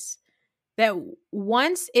say this, that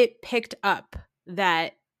once it picked up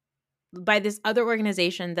that by this other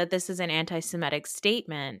organization that this is an anti-Semitic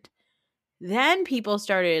statement, then people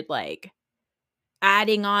started like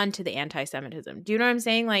adding on to the anti-Semitism. Do you know what I'm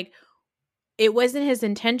saying? Like it wasn't his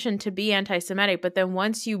intention to be anti-Semitic, but then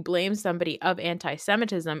once you blame somebody of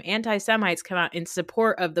anti-Semitism, anti-Semites come out in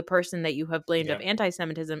support of the person that you have blamed of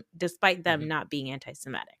anti-Semitism, despite them not being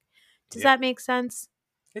anti-Semitic. Does that make sense?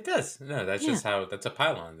 It does. No, that's just how, that's a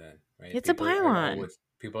pylon then, right? It's people a pylon.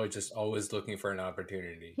 People are just always looking for an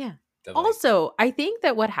opportunity. Yeah. Also, I think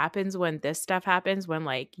that what happens when this stuff happens, when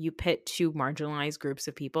like you pit two marginalized groups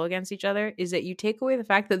of people against each other, is that you take away the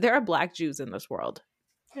fact that there are Black Jews in this world.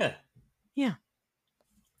 Yeah. Yeah.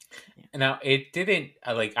 Now it didn't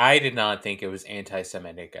I did not think it was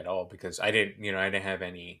anti-Semitic at all because I didn't have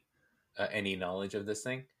any knowledge of this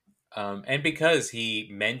thing, and because he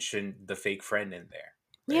mentioned the fake friend in there,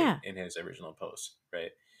 right, in his original post, right,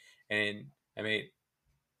 and I mean.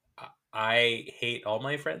 I hate all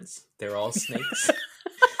my friends. They're all snakes.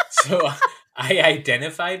 So I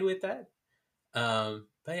identified with that. But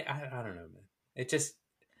I don't know, man. It just,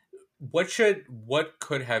 what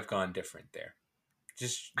could have gone different there?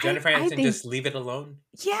 Just Jennifer Aniston just leave it alone?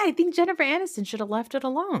 Yeah, I think Jennifer Aniston should have left it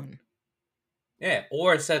alone. Yeah,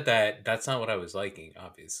 or said that's not what I was liking,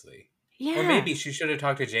 obviously. Yeah. Or maybe she should have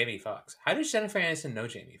talked to Jamie Foxx. How does Jennifer Aniston know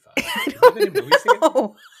Jamie Foxx? I don't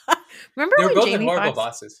know. Remember they were when both Jamie in Horrible Foxx...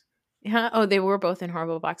 Bosses. Yeah. Oh, they were both in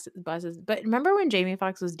Horrible Bosses. But remember when Jamie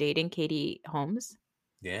Foxx was dating Katie Holmes?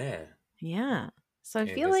 Yeah. Yeah. So I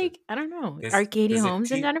feel like, I don't know. Are Katie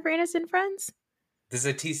Holmes and Jennifer Aniston friends? There's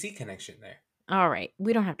a TC connection there. All right.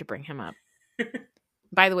 We don't have to bring him up.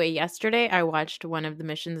 By the way, yesterday I watched one of the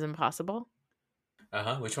Missions Impossible.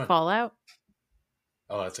 Which one? Fallout.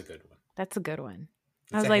 Oh, that's a good one. That's a good one.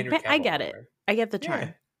 I was like, I get it. I get the charm.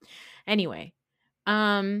 Yeah. Anyway,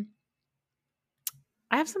 I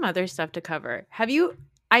have some other stuff to cover.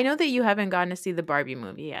 I know that you haven't gone to see the Barbie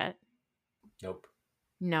movie yet. Nope.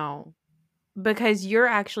 No. Because you're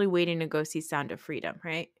actually waiting to go see Sound of Freedom,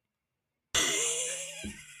 right?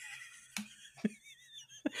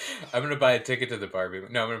 I'm going to buy a ticket to the Barbie.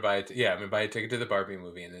 No, I'm going to buy a ticket to the Barbie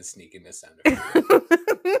movie and then sneak into Sound of Freedom.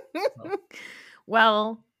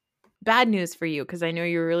 Well, bad news for you because I know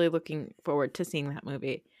you're really looking forward to seeing that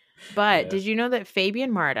movie. But did you know that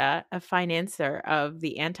Fabian Marta, a financier of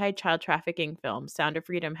the anti-child trafficking film Sound of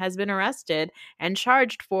Freedom, has been arrested and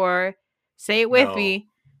charged for, say it with me,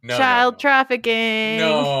 child trafficking?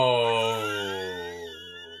 No.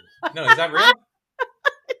 No, is that real?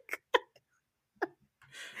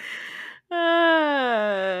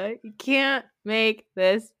 You can't make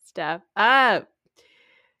this stuff up.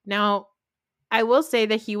 Now, I will say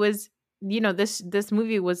that he was, this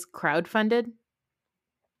movie was crowdfunded.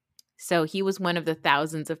 So he was one of the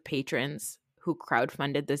thousands of patrons who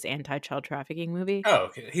crowdfunded this anti-child trafficking movie. Oh,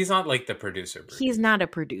 okay. He's not like the producer. He's not a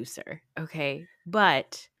producer, okay?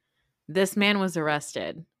 But this man was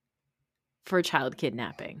arrested for child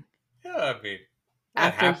kidnapping. Yeah, I mean,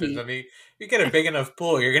 that happens. I mean, you get a big enough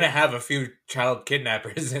pool, you're going to have a few child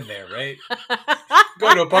kidnappers in there, right?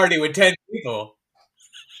 Go to a party with 10 people.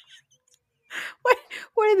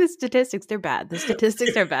 What are the statistics? They're bad. The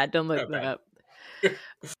statistics are bad. Don't look them up.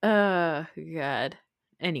 Oh, God.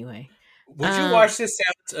 Anyway. Would you watch the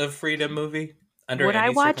Sounds of Freedom movie under would any I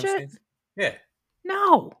watch circumstance? It? Yeah.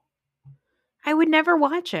 No. I would never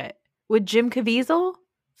watch it. With Jim Caviezel?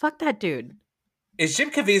 Fuck that dude. Is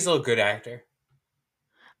Jim Caviezel a good actor?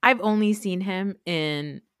 I've only seen him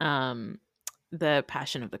in The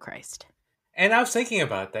Passion of the Christ. And I was thinking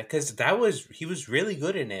about that because he was really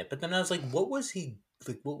good in it. But then I was like, what was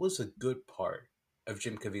a good part of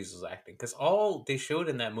Jim Caviezel's acting? Because all they showed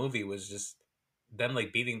in that movie was just them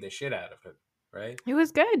like beating the shit out of him, right? It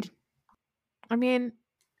was good. I mean,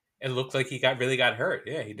 it looked like he really got hurt.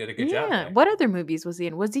 Yeah, he did a good job. Yeah. What other movies was he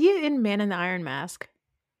in? Was he in Man in the Iron Mask?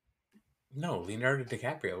 No, Leonardo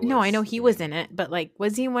DiCaprio was. No, I know he was in it, but like,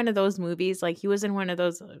 was he in one of those movies? Like, he was in one of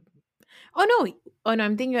those. Oh no!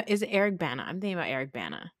 I'm thinking about, is it Eric Bana? I'm thinking about Eric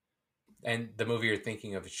Bana. And the movie you're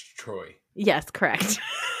thinking of is Troy. Yes, correct.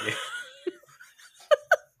 Yeah.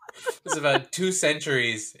 It's about 2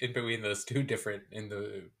 centuries in between those two different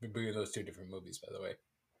movies, by the way.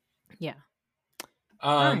 Yeah.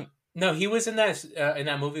 Right. No, he was in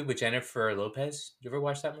that movie with Jennifer Lopez. Did you ever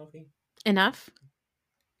watch that movie? Enough?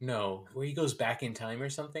 No, where he goes back in time or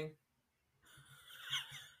something.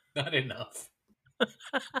 Not Enough.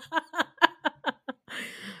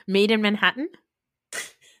 Made in Manhattan?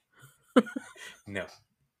 No.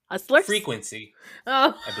 Hustlers? Frequency.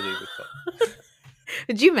 Oh, I believe it's called.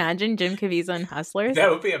 Could you imagine Jim Caviezel in Hustlers? That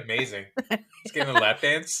would be amazing. Just getting a lap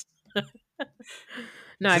dance.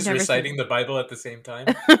 No, I've never reciting the Bible at the same time.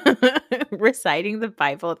 Reciting the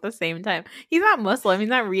Bible at the same time. He's not Muslim. He's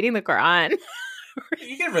not reading the Quran.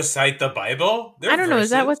 You can recite the Bible. I don't know.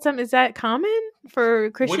 Is that common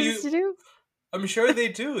for Christians to do? I'm sure they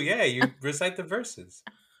do. Yeah, you recite the verses.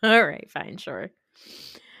 All right, fine, sure.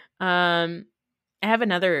 I have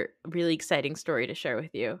another really exciting story to share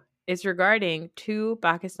with you. It's regarding 2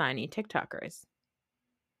 Pakistani TikTokers.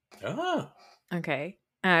 Oh. Okay.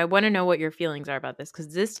 I want to know what your feelings are about this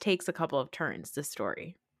because this takes a couple of turns, this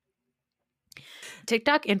story.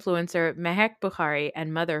 TikTok influencer Mehek Bukhari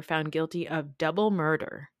and mother found guilty of double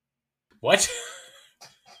murder. What?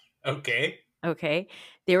 Okay.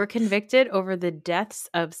 They were convicted over the deaths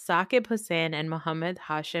of Saqib Hussain and Muhammad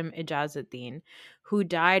Hashim Ijazuddin, who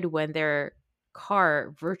died when their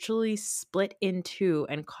car virtually split in 2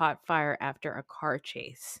 and caught fire after a car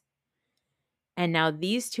chase. And now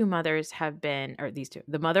these 2 mothers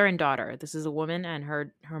the mother and daughter, this is a woman and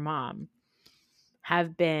her mom,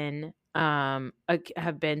 have been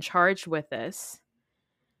charged with this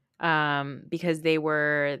because they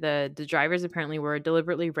were the drivers apparently were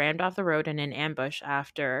deliberately rammed off the road in an ambush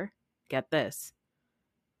after, get this,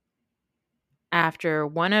 after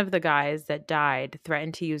one of the guys that died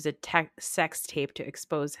threatened to use a sex tape to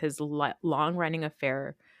expose his long-running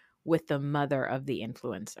affair with the mother of the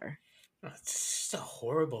influencer. It's just a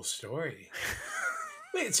horrible story.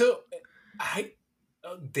 Wait, so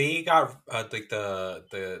they got like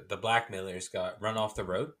the blackmailers got run off the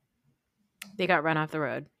road? They got run off the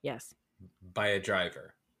road, yes. By a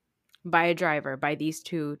driver? By these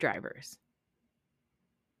 2 drivers.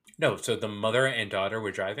 No, so the mother and daughter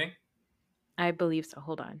were driving? I believe so.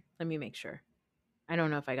 Hold on. Let me make sure. I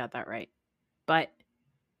don't know if I got that right. But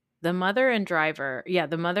the mother and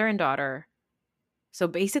daughter. So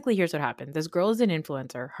basically, here's what happened. This girl is an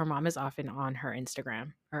influencer. Her mom is often on her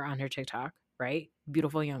Instagram or on her TikTok, right?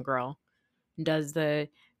 Beautiful young girl. Does the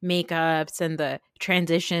makeups and the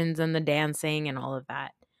transitions and the dancing and all of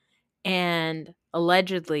that. And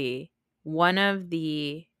allegedly, one of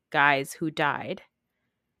the guys who died,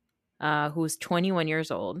 who was 21 years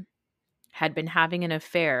old, had been having an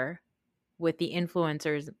affair with the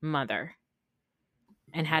influencer's mother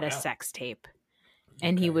and had a sex tape.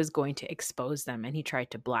 And he was going to expose them, and he tried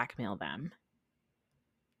to blackmail them.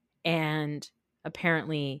 And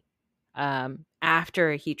apparently,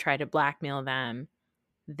 after he tried to blackmail them,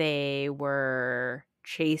 they were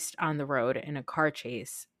chased on the road in a car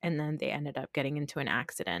chase, and then they ended up getting into an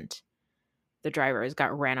accident. The drivers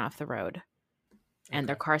ran off the road, and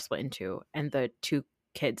their car split in 2, and the 2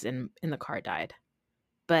 kids in the car died.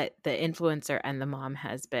 But the influencer and the mom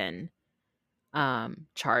has been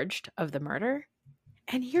charged of the murder.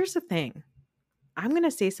 And here's the thing. I'm going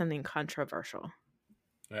to say something controversial.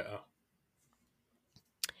 Uh-oh.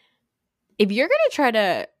 If you're going to try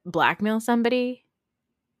to blackmail somebody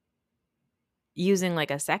using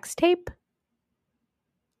like a sex tape,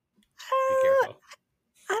 be careful.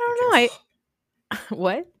 I don't know.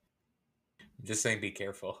 What? I'm just saying be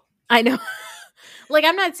careful. I know. Like,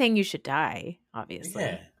 I'm not saying you should die, obviously.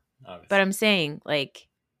 Yeah, obviously. But I'm saying, like,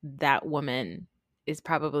 that woman is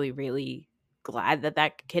probably really glad that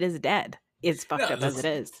that kid is dead. It's fucked up as it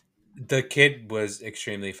is. The kid was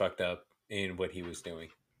extremely fucked up in what he was doing.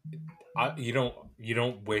 You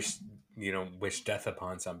don't wish death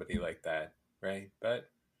upon somebody like that, right? But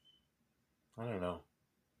I don't know.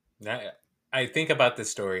 I think about this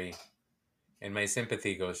story, and my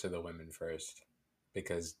sympathy goes to the women first,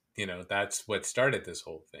 because that's what started this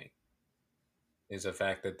whole thing. Is the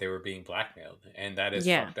fact that they were being blackmailed, and that is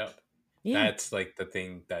fucked up. Yeah. That's like the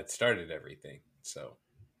thing that started everything. So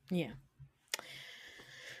yeah.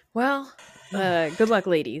 Well, good luck,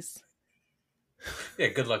 ladies. Yeah,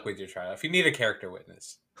 good luck with your trial. If you need a character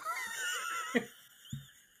witness.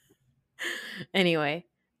 Anyway,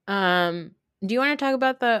 do you want to talk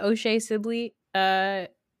about the O'Shea Sibley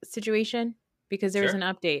situation? Because there was an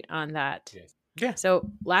update on that. Yes. Yeah. So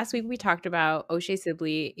last week we talked about O'Shea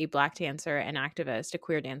Sibley, a black dancer and activist, a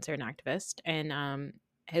queer dancer and activist, and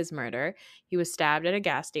his murder. He was stabbed at a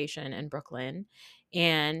gas station in Brooklyn,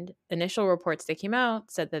 and initial reports that came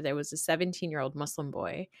out said that there was a 17-year-old Muslim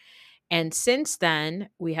boy. And since then,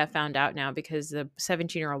 we have found out now, because the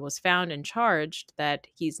 17-year-old was found and charged, that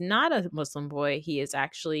he's not a Muslim boy. He is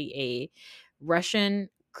actually a Russian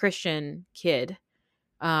Christian kid.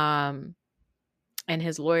 And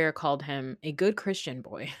his lawyer called him a good Christian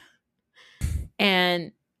boy.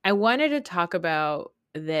 And I wanted to talk about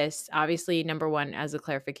this, obviously, number one, as a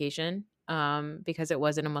clarification, because it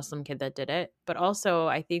wasn't a Muslim kid that did it. But also,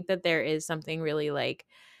 I think that there is something really, like,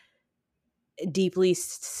 deeply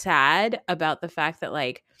sad about the fact that,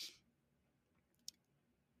 like,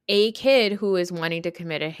 a kid who is wanting to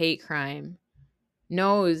commit a hate crime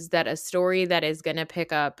knows that a story that is going to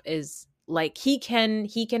pick up is, like, he can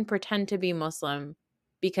pretend to be Muslim,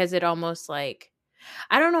 because it almost, like,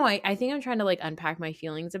 I don't know. I think I'm trying to, like, unpack my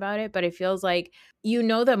feelings about it, but it feels like,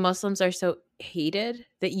 that Muslims are so hated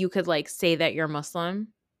that you could, like, say that you're Muslim,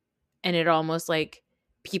 and it almost, like,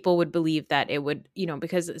 people would believe that it would,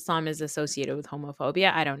 because Islam is associated with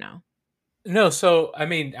homophobia. I don't know. No, so, I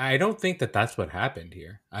mean, I don't think that that's what happened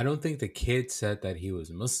here. I don't think the kid said that he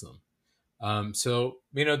was Muslim. So,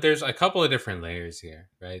 there's a couple of different layers here,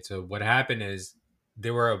 right? So what happened is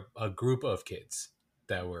there were a group of kids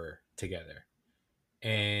that were together.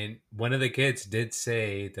 And one of the kids did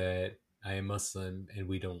say that I am Muslim and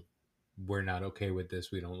we're not okay with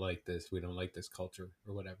this. We don't like this. We don't like this culture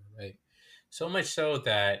or whatever, right? So much so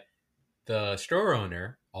that the store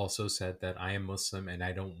owner also said that I am Muslim and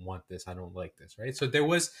I don't want this. I don't like this, right? So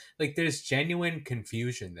there's genuine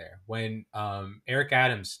confusion there. When Eric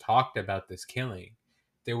Adams talked about this killing,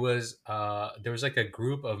 there was like a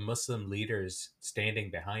group of Muslim leaders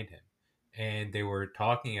standing behind him. And they were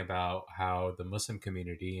talking about how the Muslim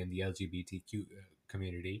community and the LGBTQ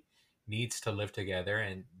community needs to live together.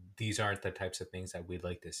 And these aren't the types of things that we'd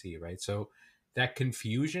like to see, right? So that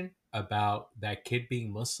confusion about that kid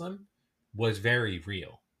being Muslim was very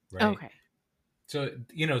real, right? Okay. So,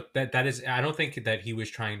 that is, I don't think that he was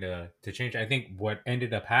trying to change. I think what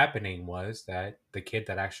ended up happening was that the kid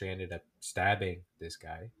that actually ended up stabbing this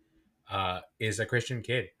guy is a Christian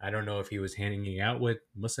kid. I don't know if he was hanging out with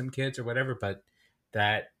Muslim kids or whatever, but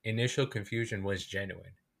that initial confusion was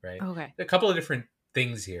genuine, right? Okay. A couple of different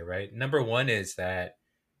things here, right? Number one is that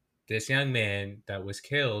this young man that was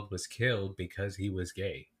killed because he was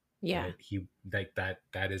gay. Yeah. Right? He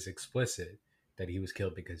that is explicit that he was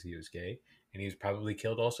killed because he was gay, and he was probably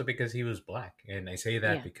killed also because he was black. And I say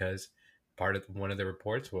that because part of one of the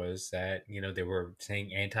reports was that, they were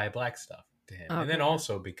saying anti-black stuff to him. Okay. And then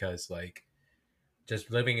also because, like,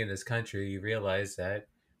 just living in this country, you realize that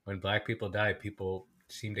when black people die, people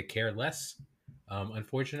seem to care less.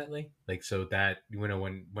 Unfortunately, like, so that,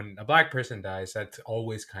 when a black person dies, that's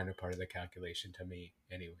always kind of part of the calculation to me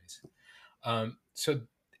anyways. So,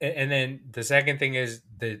 and then the second thing is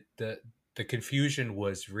the confusion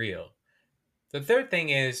was real. The third thing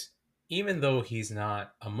is, even though he's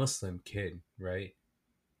not a Muslim kid, right?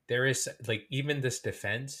 There is, like, even this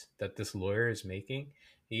defense that this lawyer is making,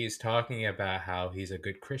 he is talking about how he's a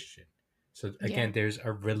good Christian. So again, there's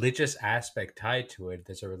a religious aspect tied to it.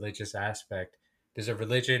 There's a religion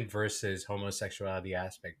versus homosexuality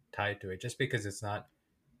aspect tied to it. Just because it's not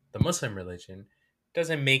the Muslim religion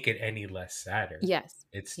doesn't make it any less sadder. Yes.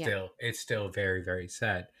 It's still very, very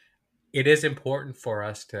sad. It is important for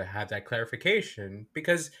us to have that clarification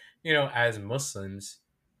because, as Muslims,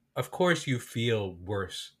 of course you feel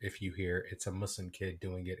worse if you hear it's a Muslim kid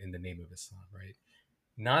doing it in the name of Islam, right?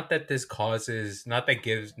 Not that this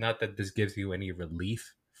gives you any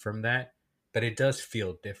relief from that, but it does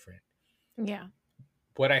feel different. Yeah.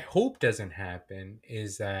 What I hope doesn't happen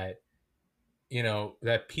is that,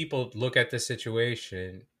 that people look at the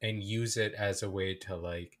situation and use it as a way to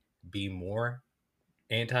like be more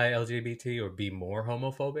anti-LGBT or be more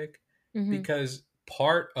homophobic, because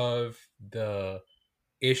part of the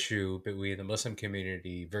issue between the Muslim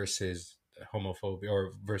community versus homophobia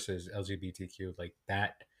or versus LGBTQ, like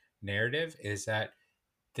that narrative, is that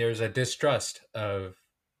there's a distrust of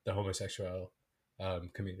the homosexual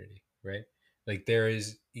community, right? Like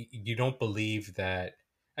you don't believe that.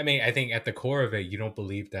 I mean, I think at the core of it, you don't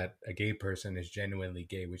believe that a gay person is genuinely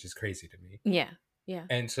gay, which is crazy to me. Yeah.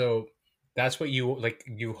 And so that's what you like.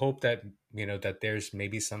 You hope that, that there's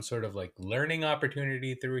maybe some sort of like learning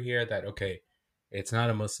opportunity through here that, okay, it's not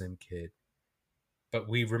a Muslim kid, but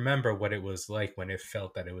we remember what it was like when it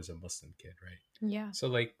felt that it was a Muslim kid, right? Yeah. So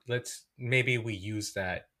like, maybe we use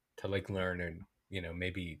that to like learn and,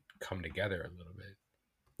 maybe come together a little bit.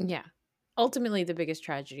 Yeah. Ultimately, the biggest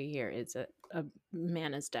tragedy here is a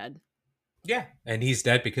man is dead. Yeah. And he's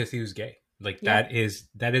dead because he was gay. Like that is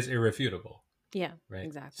irrefutable. Yeah. Right.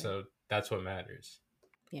 Exactly. So that's what matters.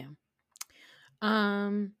 Yeah.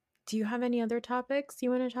 Do you have any other topics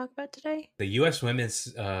you want to talk about today? The U.S.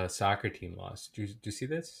 women's soccer team lost. Do you see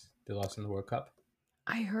this? They lost in the World Cup.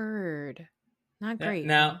 I heard. Not great.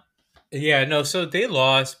 So they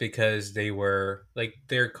lost because they were like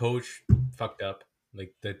their coach fucked up.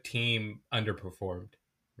 Like the team underperformed,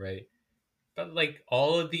 right? But like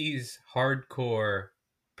all of these hardcore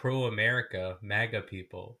pro-America MAGA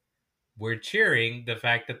people were cheering the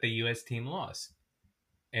fact that the U.S. team lost.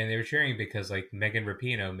 And they were cheering because like Megan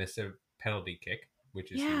Rapinoe missed a penalty kick,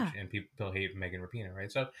 which is huge, and people hate Megan Rapinoe, right?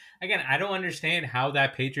 So again, I don't understand how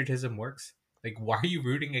that patriotism works. Like, why are you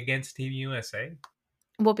rooting against Team USA?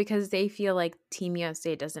 Well, because they feel like Team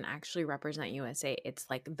USA doesn't actually represent USA. It's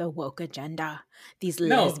like the woke agenda. These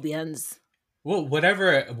lesbians. Well,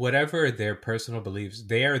 whatever their personal beliefs,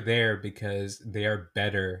 they are there because they are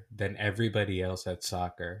better than everybody else at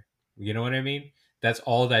soccer. You know what I mean? That's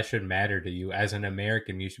all that should matter to you. As an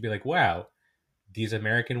American, you should be like, wow, these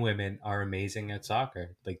American women are amazing at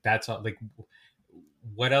soccer. Like, that's all. Like,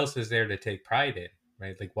 what else is there to take pride in,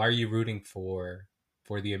 right? Like, why are you rooting for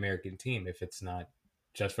the American team if it's not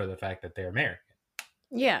just for the fact that they're American?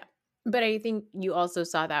 Yeah. But I think you also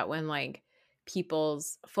saw that when like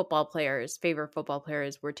people's favorite football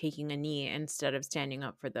players were taking a knee instead of standing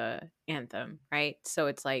up for the anthem, right? So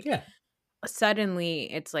it's like,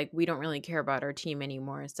 suddenly it's like we don't really care about our team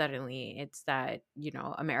anymore. Suddenly it's that,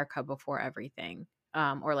 America before everything,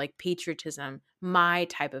 or like patriotism, my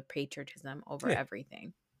type of patriotism over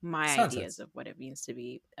everything, my ideas of what it means to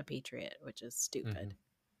be a patriot, which is stupid.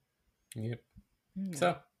 Yep.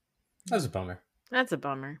 So that's a bummer.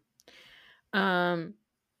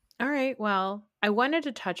 All right, well, I wanted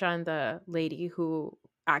to touch on the lady who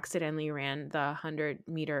accidentally ran the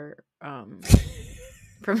 100-meter from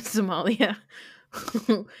Somalia,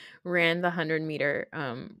 who ran the 100-meter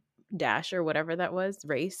dash or whatever that was,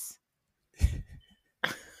 race.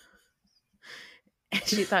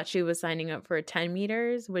 She thought she was signing up for 10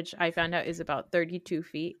 meters, which I found out is about 32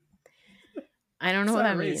 feet. I don't know what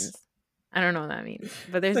that means.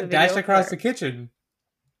 But there's a video dash across the kitchen.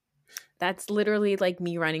 That's literally like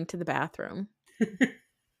me running to the bathroom.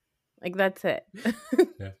 Like, that's it.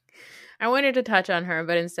 Yeah. I wanted to touch on her,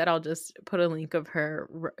 but instead I'll just put a link of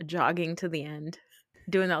her jogging to the end,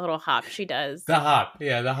 doing that little hop she does. The hop.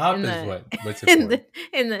 Yeah, the hop is what's important.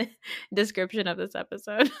 In the description of this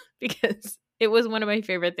episode, because it was one of my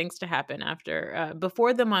favorite things to happen after,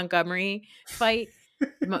 before the Montgomery fight,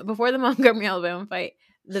 before the Montgomery, Alabama fight,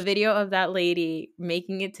 the video of that lady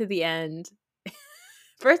making it to the end.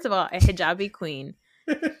 First of all, a hijabi queen,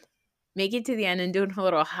 make it to the end and doing a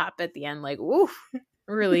little hop at the end, like, woof,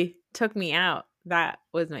 really took me out. That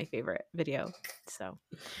was my favorite video. So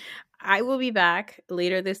I will be back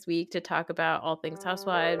later this week to talk about all things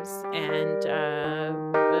Housewives, and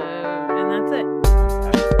that's it.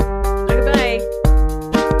 Okay, bye.